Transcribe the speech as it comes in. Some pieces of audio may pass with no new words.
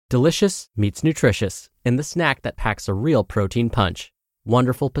Delicious meets nutritious in the snack that packs a real protein punch.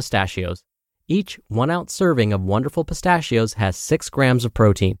 Wonderful Pistachios. Each 1-ounce serving of Wonderful Pistachios has 6 grams of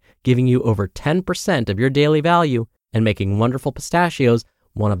protein, giving you over 10% of your daily value and making Wonderful Pistachios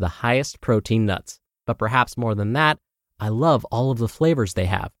one of the highest protein nuts. But perhaps more than that, I love all of the flavors they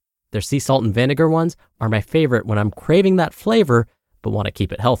have. Their sea salt and vinegar ones are my favorite when I'm craving that flavor but want to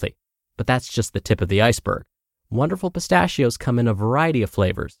keep it healthy. But that's just the tip of the iceberg. Wonderful Pistachios come in a variety of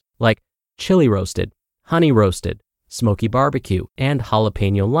flavors, like chili roasted, honey roasted, smoky barbecue, and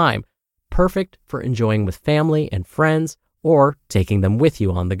jalapeno lime, perfect for enjoying with family and friends or taking them with you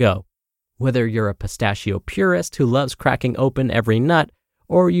on the go. Whether you're a pistachio purist who loves cracking open every nut,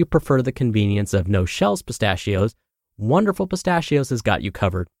 or you prefer the convenience of no-shells pistachios, Wonderful Pistachios has got you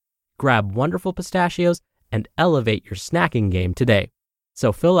covered. Grab Wonderful Pistachios and elevate your snacking game today.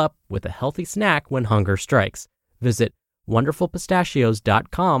 So fill up with a healthy snack when hunger strikes. Visit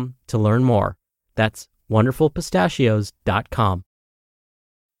wonderfulpistachios.com to learn more. That's wonderfulpistachios.com.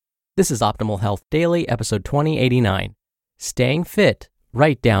 This is Optimal Health Daily, episode 2089, Staying Fit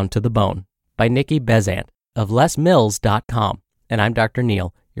Right Down to the Bone, by Niki Bezzant of lessmills.com. And I'm Dr.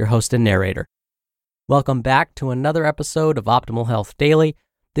 Neil, your host and narrator. Welcome back to another episode of Optimal Health Daily.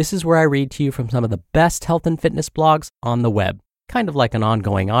 This is where I read to you from some of the best health and fitness blogs on the web, kind of like an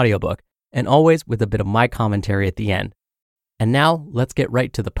ongoing audiobook, and always with a bit of my commentary at the end. And now, let's get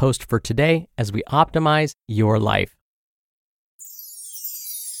right to the post for today as we optimize your life.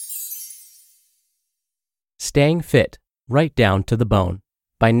 Staying Fit Right Down to the Bone,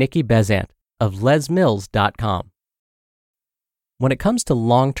 by Niki Bezzant of lessmills.com. When it comes to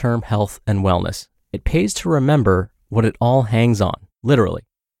long-term health and wellness, it pays to remember what it all hangs on, literally.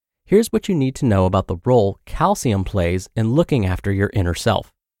 Here's what you need to know about the role calcium plays in looking after your inner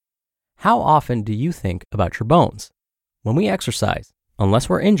self. How often do you think about your bones? When we exercise, unless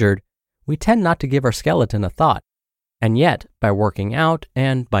we're injured, we tend not to give our skeleton a thought. And yet, by working out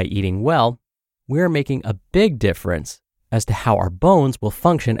and by eating well, we're making a big difference as to how our bones will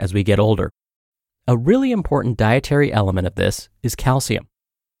function as we get older. A really important dietary element of this is calcium.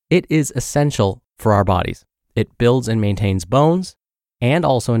 It is essential for our bodies. It builds and maintains bones and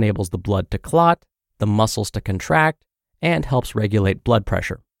also enables the blood to clot, the muscles to contract, and helps regulate blood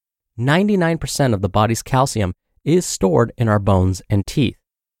pressure. 99% of the body's calcium is stored in our bones and teeth.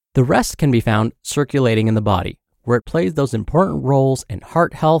 The rest can be found circulating in the body, where it plays those important roles in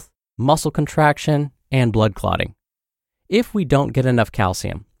heart health, muscle contraction, and blood clotting. If we don't get enough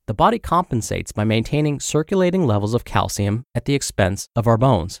calcium, the body compensates by maintaining circulating levels of calcium at the expense of our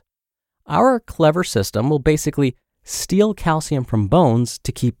bones. Our clever system will basically steal calcium from bones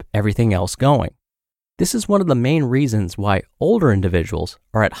to keep everything else going. This is one of the main reasons why older individuals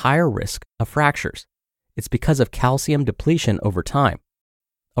are at higher risk of fractures. It's because of calcium depletion over time.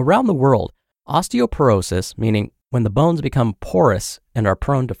 Around the world, osteoporosis, meaning when the bones become porous and are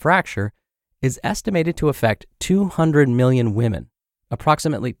prone to fracture, is estimated to affect 200 million women,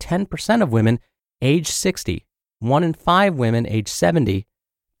 approximately 10% of women aged 60, 1 in 5 women aged 70,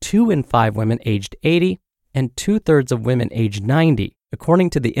 2 in 5 women aged 80, and 2/3 of women aged 90, according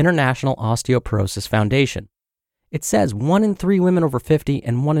to the International Osteoporosis Foundation. It says 1 in 3 women over 50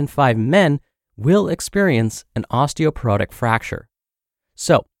 and 1 in 5 men will experience an osteoporotic fracture.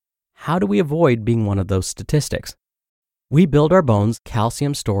 So, how do we avoid being one of those statistics? We build our bones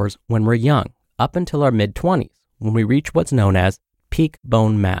calcium stores when we're young, up until our mid-20s, when we reach what's known as peak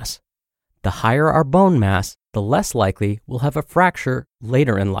bone mass. The higher our bone mass, the less likely we'll have a fracture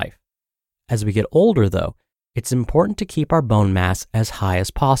later in life. As we get older, though, it's important to keep our bone mass as high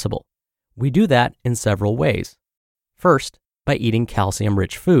as possible. We do that in several ways. First, by eating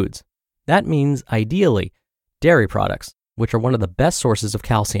calcium-rich foods. That means, ideally, dairy products, which are one of the best sources of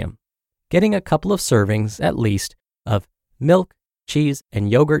calcium. Getting a couple of servings, at least, of milk, cheese,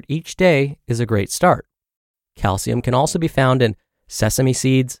 and yogurt each day is a great start. Calcium can also be found in sesame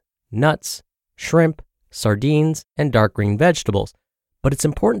seeds, nuts, shrimp, sardines, and dark green vegetables. But it's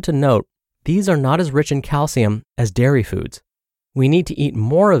important to note, these are not as rich in calcium as dairy foods. We need to eat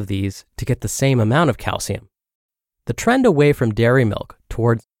more of these to get the same amount of calcium. The trend away from dairy milk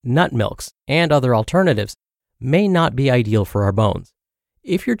towards nut milks and other alternatives may not be ideal for our bones.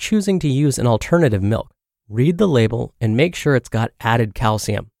 If you're choosing to use an alternative milk, read the label and make sure it's got added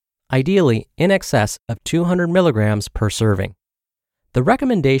calcium, ideally in excess of 200 milligrams per serving. The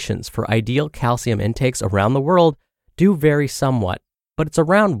recommendations for ideal calcium intakes around the world do vary somewhat, but it's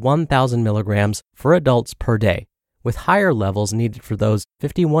around 1,000 milligrams for adults per day, with higher levels needed for those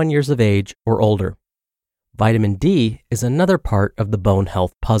 51 years of age or older. Vitamin D is another part of the bone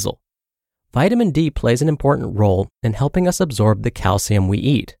health puzzle. Vitamin D plays an important role in helping us absorb the calcium we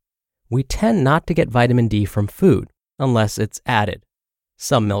eat, we tend not to get vitamin D from food unless it's added.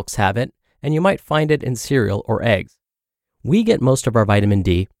 Some milks have it, and you might find it in cereal or eggs. We get most of our vitamin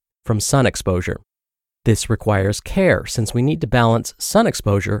D from sun exposure. This requires care since we need to balance sun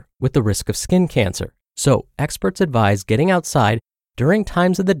exposure with the risk of skin cancer. So experts advise getting outside during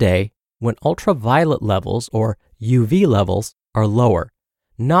times of the day when ultraviolet levels or UV levels are lower,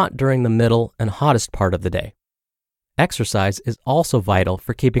 not during the middle and hottest part of the day. Exercise is also vital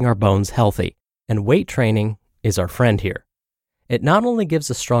for keeping our bones healthy, and weight training is our friend here. It not only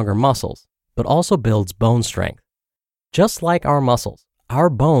gives us stronger muscles, but also builds bone strength. Just like our muscles, our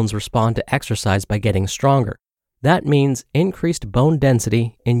bones respond to exercise by getting stronger. That means increased bone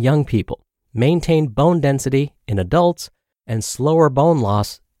density in young people, maintained bone density in adults, and slower bone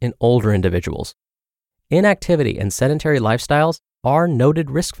loss in older individuals. Inactivity and sedentary lifestyles are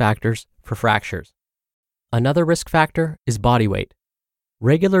noted risk factors for fractures. Another risk factor is body weight.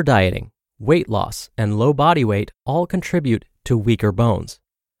 Regular dieting, weight loss, and low body weight all contribute to weaker bones.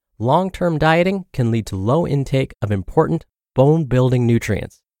 Long-term dieting can lead to low intake of important bone-building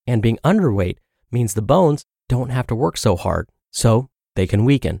nutrients, and being underweight means the bones don't have to work so hard, so they can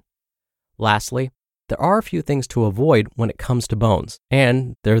weaken. Lastly, there are a few things to avoid when it comes to bones,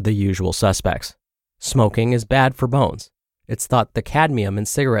 and they're the usual suspects. Smoking is bad for bones. It's thought the cadmium in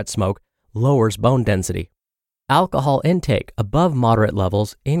cigarette smoke lowers bone density. Alcohol intake above moderate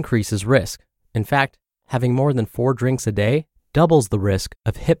levels increases risk. In fact, having more than 4 drinks a day doubles the risk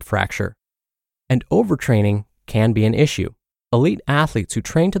of hip fracture. And overtraining can be an issue. Elite athletes who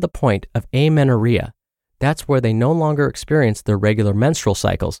train to the point of amenorrhea, that's where they no longer experience their regular menstrual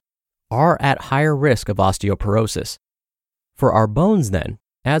cycles, are at higher risk of osteoporosis. For our bones then,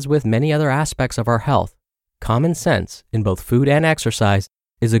 as with many other aspects of our health, common sense in both food and exercise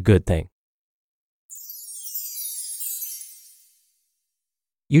is a good thing.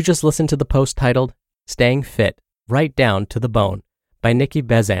 You just listened to the post titled, Staying Fit, Right Down to the Bone by Niki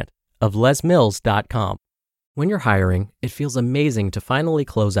Bezzant of lesmills.com. When you're hiring, it feels amazing to finally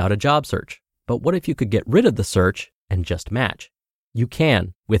close out a job search. But what if you could get rid of the search and just match? You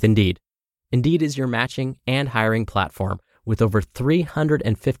can with Indeed. Indeed is your matching and hiring platform with over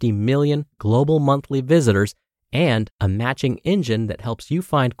 350 million global monthly visitors and a matching engine that helps you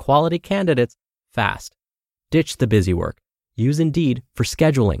find quality candidates fast. Ditch the busy work. Use Indeed for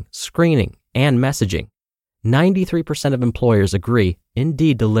scheduling, screening, and messaging. 93% of employers agree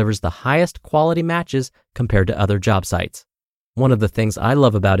Indeed delivers the highest quality matches compared to other job sites. One of the things I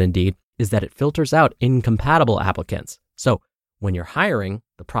love about Indeed is that it filters out incompatible applicants. So when you're hiring,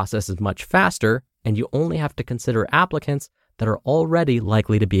 the process is much faster and you only have to consider applicants that are already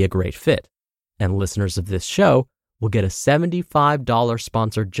likely to be a great fit. And listeners of this show will get a $75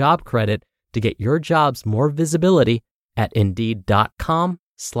 sponsored job credit to get your jobs more visibility at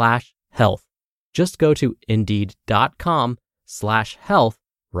Indeed.com/health. Just go to Indeed.com/health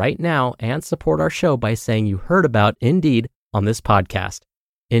right now and support our show by saying you heard about Indeed on this podcast.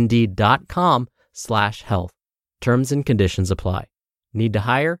 Indeed.com/health. Terms and conditions apply. Need to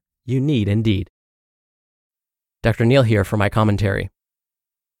hire? You need Indeed. Dr. Neil here for my commentary.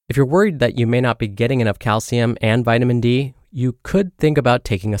 If you're worried that you may not be getting enough calcium and vitamin D, you could think about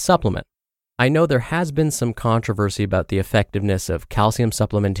taking a supplement. I know there has been some controversy about the effectiveness of calcium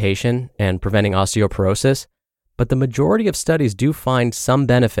supplementation and preventing osteoporosis, but the majority of studies do find some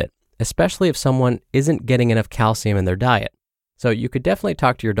benefit, especially if someone isn't getting enough calcium in their diet. So you could definitely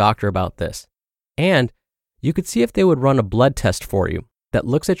talk to your doctor about this. And you could see if they would run a blood test for you that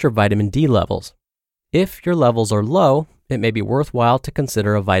looks at your vitamin D levels. If your levels are low, it may be worthwhile to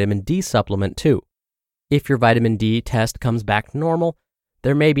consider a vitamin D supplement too. If your vitamin D test comes back normal,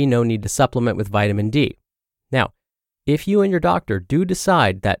 there may be no need to supplement with vitamin D. Now, if you and your doctor do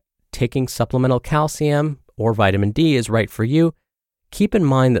decide that taking supplemental calcium or vitamin D is right for you, keep in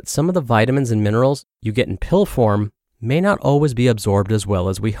mind that some of the vitamins and minerals you get in pill form may not always be absorbed as well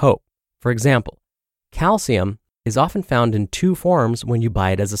as we hope. For example, calcium is often found in 2 forms when you buy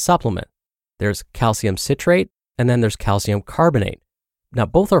it as a supplement. There's calcium citrate and then there's calcium carbonate. Now,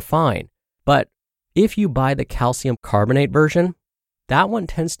 both are fine, but if you buy the calcium carbonate version, that one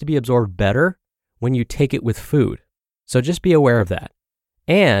tends to be absorbed better when you take it with food. So just be aware of that.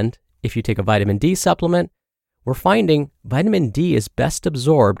 And if you take a vitamin D supplement, we're finding vitamin D is best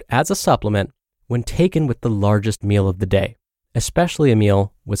absorbed as a supplement when taken with the largest meal of the day, especially a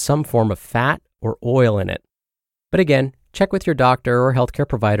meal with some form of fat or oil in it. But again, check with your doctor or healthcare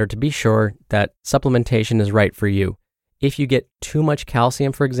provider to be sure that supplementation is right for you. If you get too much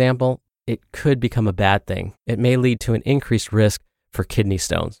calcium, for example, it could become a bad thing. It may lead to an increased risk for kidney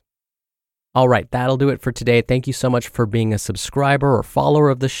stones. All right, that'll do it for today. Thank you so much for being a subscriber or follower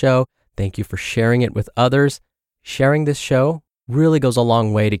of the show. Thank you for sharing it with others. Sharing this show really goes a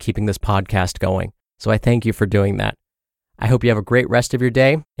long way to keeping this podcast going. So I thank you for doing that. I hope you have a great rest of your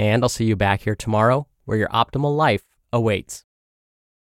day, and I'll see you back here tomorrow where your optimal life awaits.